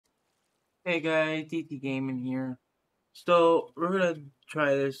Hey guys, DT Gaming here. So we're gonna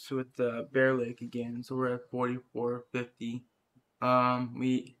try this with the Bear Lake again. So we're at 4450.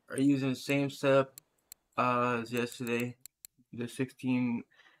 We are using the same setup as yesterday. The 16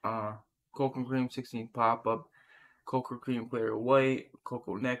 cocoa cream 16 pop up, cocoa cream clear white,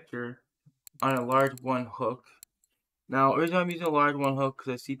 cocoa nectar on a large one hook. Now, the reason I'm using a large one hook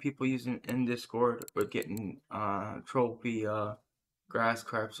because I see people using it in Discord or getting trophy grass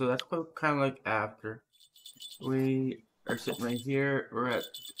carp. So that's what kind of like after. We are sitting right here. We're at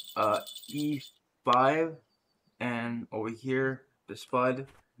E5, and over here, the spud.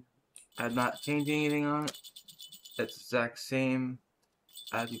 I'm not changing anything on it. It's the exact same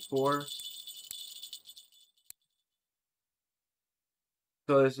as before.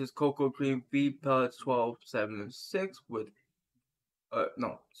 So this is cocoa cream feed pellets 12, 7, and 6 with,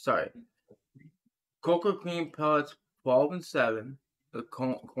 no, sorry. Cocoa cream pellets 12 and 7, the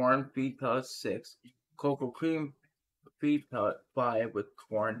corn feed pellets 6, cocoa cream feed pellet 5 with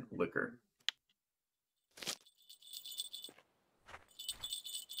corn liquor.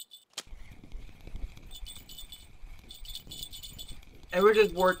 And we're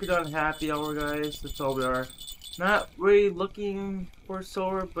just working on happy hour, guys. That's all we are. Not really looking for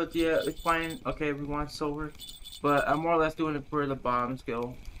silver, but yeah, it's fine. Okay, we want silver. But I'm more or less doing it for the bottom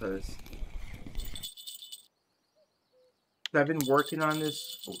skill, because I've been working on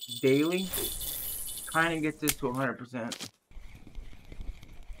this daily. Trying to get this to 100%.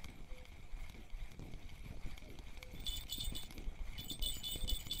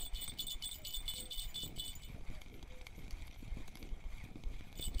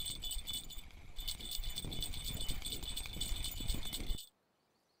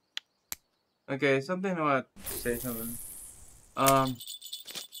 Okay, something I want to say something. Um,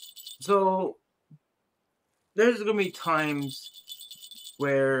 so there's gonna be times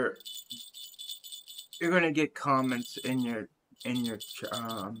where you're gonna get comments in your on your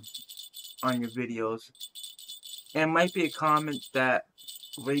videos, and it might be a comment that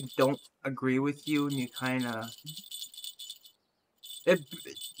they don't agree with you, and you kind of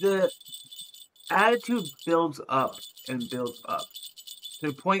the attitude builds up and builds up to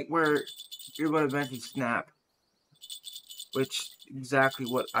the point where you're gonna eventually snap, which exactly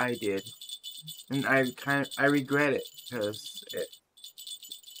what I did, and I regret it because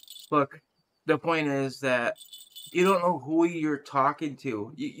look, the point is that you don't know who you're talking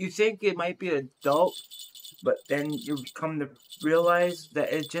to. You think it might be an adult, but then you come to realize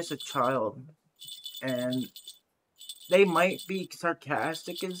that it's just a child. And they might be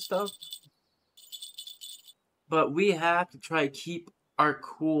sarcastic and stuff, but we have to try to keep our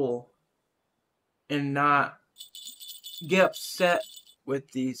cool and not get upset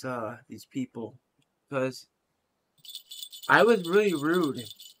with these people. Because I was really rude,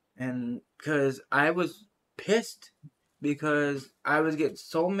 and because I was pissed because I was getting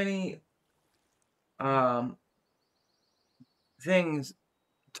so many um things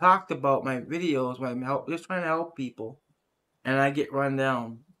talked about my videos when I'm just trying to help people, and I get run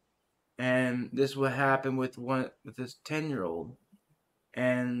down. And this would happen with this 10-year-old,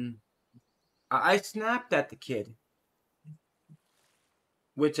 and I snapped at the kid,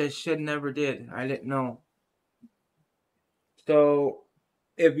 which I should never did. I didn't know. So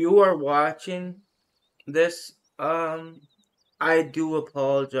if you are watching this, I do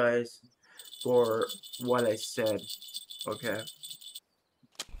apologize for what I said. Okay,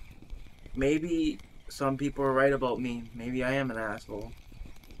 maybe some people are right about me. Maybe I am an asshole.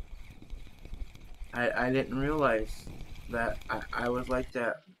 I didn't realize that I was like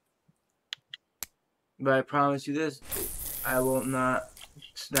that. But I promise you this, I will not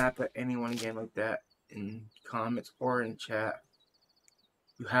snap at anyone again like that in comments or in chat.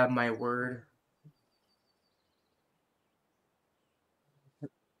 You have my word.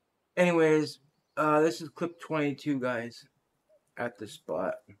 Anyways, this is clip 22, guys, at the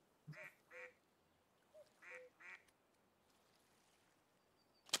spot.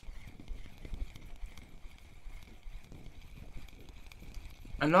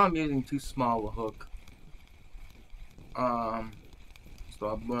 I know I'm using too small a hook. Um, so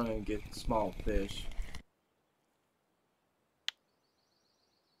I'm gonna get small fish.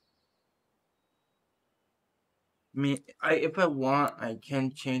 I mean, if I want, I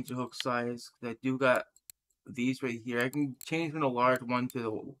can change the hook size. Cause I do got these right here. I can change from the large one to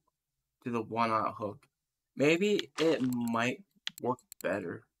the 1/0 hook. Maybe it might work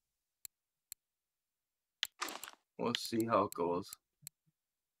better. We'll see how it goes.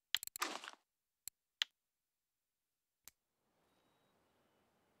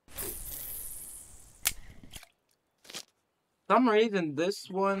 some reason this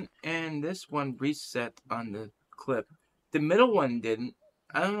one and this one reset on the clip. The middle one didn't.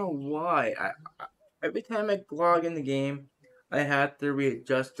 I don't know why. Every time I log in the game, I had to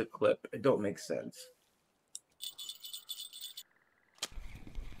readjust the clip. It don't make sense.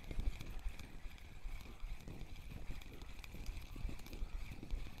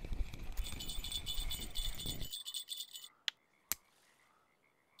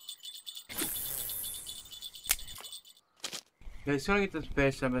 Okay, as soon as I get this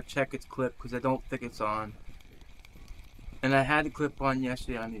fish, I'm gonna check its clip because I don't think it's on. And I had the clip on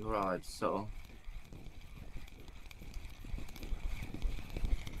yesterday on the rods, so.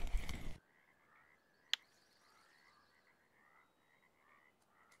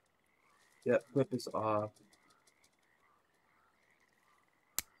 Yep, clip is off.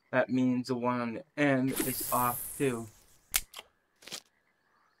 That means the one on the end is off too.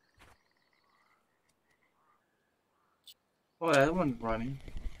 Oh, that one's running.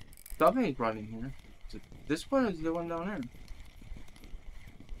 Something's running here. This one is the one down there.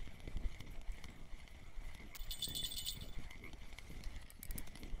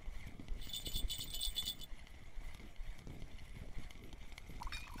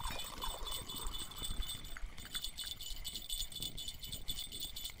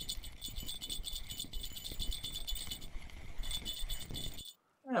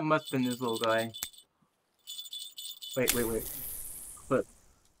 That must have been this little guy. Wait. Clip.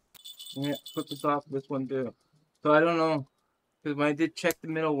 Yeah, clip is off this one too. So I don't know. Because when I did check the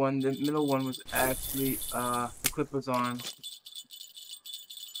middle one was actually, the clip was on.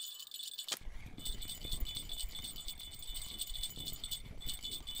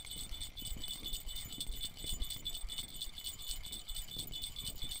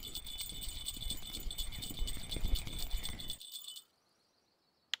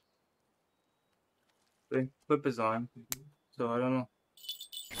 The clip is on. So I don't know.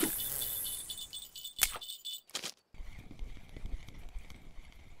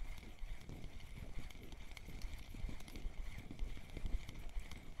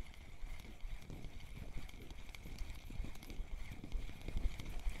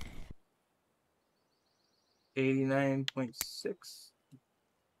 $89.6.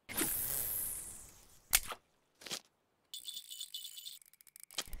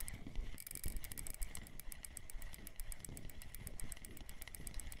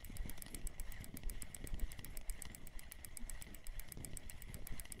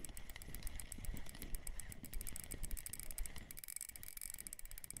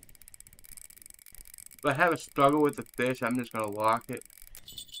 If I have a struggle with the fish, I'm just gonna lock it.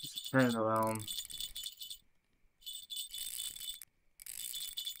 Just turn it around.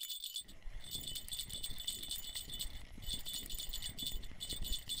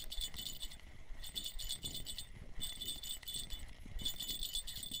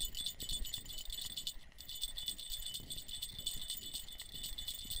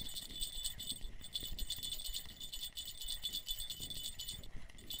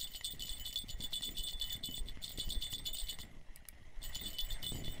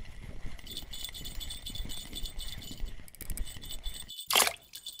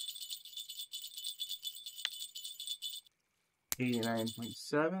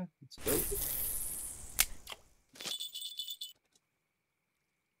 $89.7. Let's go.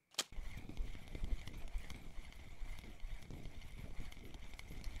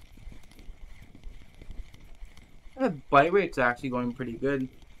 The bite rate's actually going pretty good,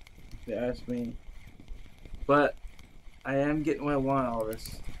 if you ask me. But I am getting what I want out of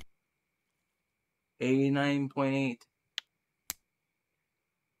this. 89.8.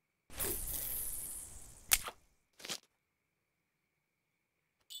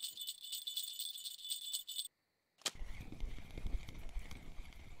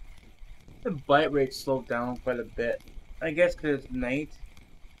 The bite rate slowed down quite a bit. I guess because it's night.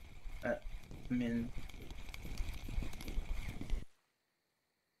 I mean,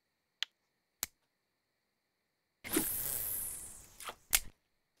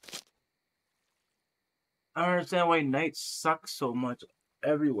 I don't understand why night sucks so much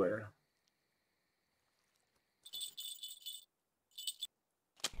everywhere.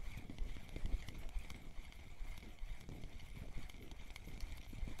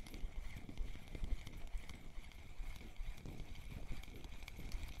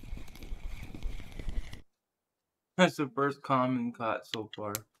 That's the first common caught so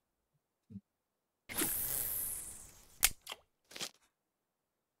far.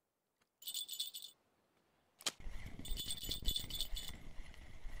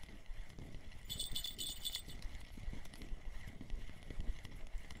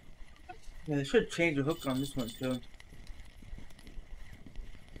 Yeah, they should change the hook on this one too.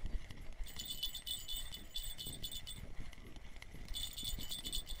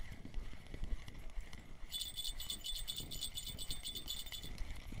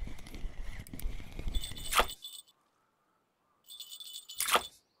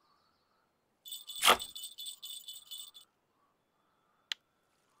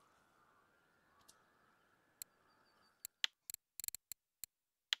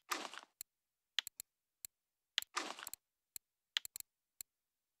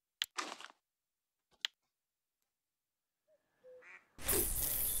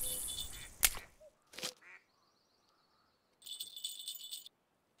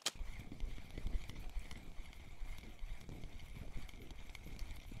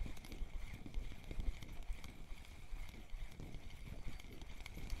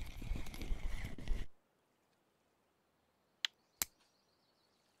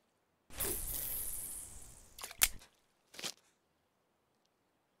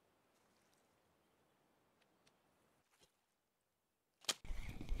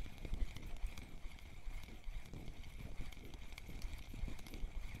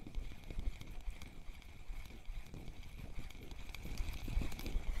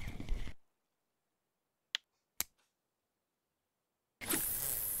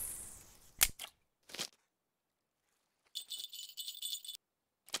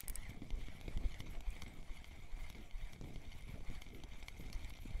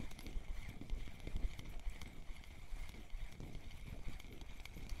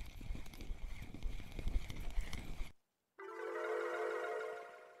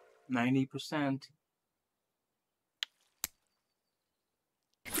 90%.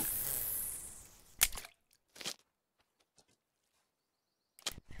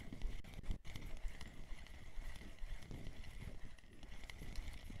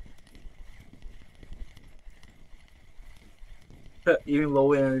 But even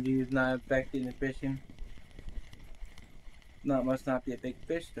low energy is not affecting the fishing. Must not be a big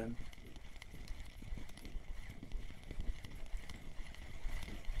fish then.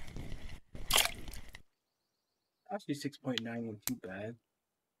 Actually, 6.9 ain't too bad.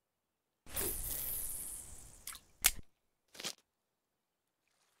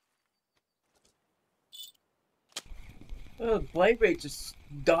 Oh, the bite rate just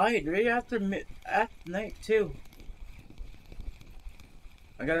died right after night too.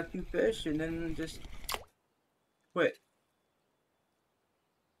 I got a few fish and then just quit.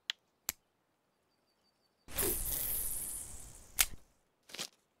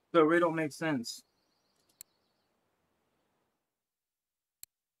 So it really don't make sense.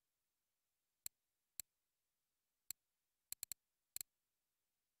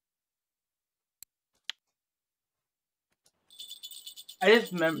 I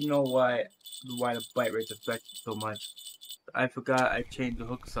just know why the bite rate's affected so much. I forgot I changed the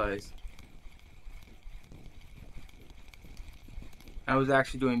hook size. I was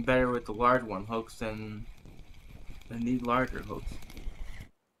actually doing better with the large one hooks than these larger hooks.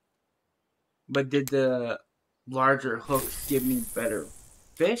 But did the larger hooks give me better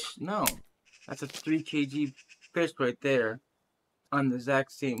fish? No. That's a 3 kg fish right there on the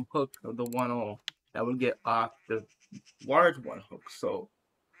exact same hook of the 1.0 that would get off the large one hook. So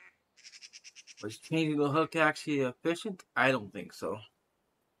was changing the hook actually efficient? I don't think so.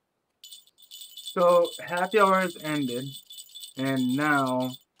 So happy hour has ended, and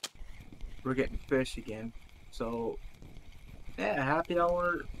now we're getting fish again. So yeah, happy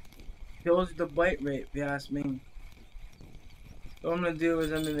hour kills the bite rate, if you ask me. So what I'm gonna do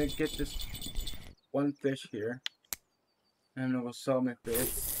is I'm gonna get this one fish here, and I'm gonna go sell my fish.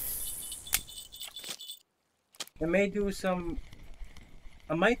 I may do some.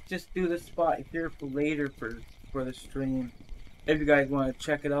 I might just do this spot here for later for the stream. If you guys want to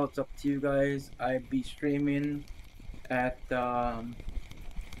check it out, it's up to you guys. I'd be streaming at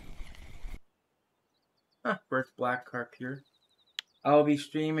first black carp here. I'll be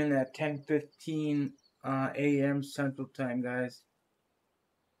streaming at 10:15 a.m. Central Time, guys.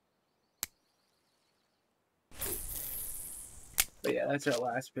 But yeah, that's our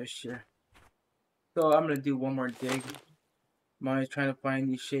last fish here. So I'm gonna do one more dig. I'm always trying to find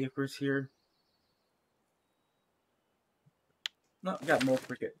these shapers here. No, I got more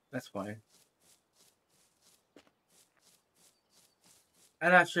cricket. That's fine.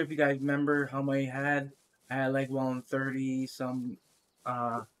 I'm not sure if you guys remember how many I had. I had like 130 some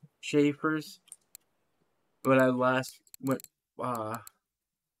shapers when I last went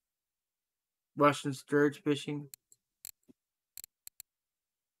Russian sturge fishing.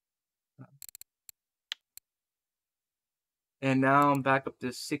 And now I'm back up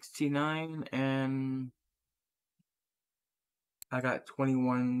to 69 and I got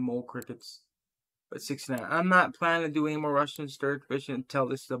 21 mole crickets. But 69. I'm not planning to do any more Russian sturge fishing until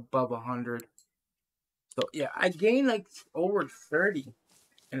this is above 100. So yeah, I gained like over 30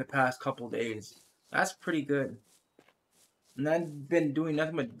 in the past couple days. That's pretty good. And I've been doing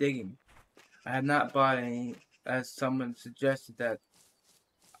nothing but digging. I have not bought any, as someone suggested that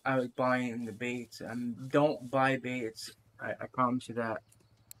I was buying the baits. Don't buy baits. I promise you that.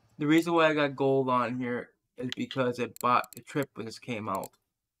 The reason why I got gold on here is because I bought the trip when this came out.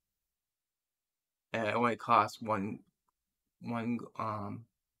 And it only cost one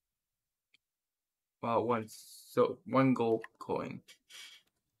gold coin.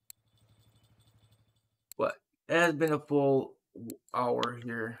 But it has been a full hour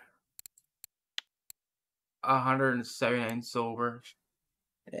here. 179 silver.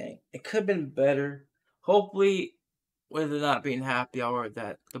 Dang. It could have been better. Hopefully, with it not being happy hour,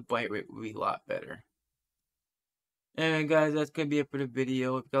 that the bite rate will be a lot better. Anyway, guys, that's going to be it for the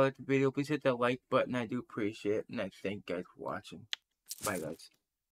video. If you liked the video, please hit that like button. I do appreciate it. And I thank you guys for watching. Bye, guys.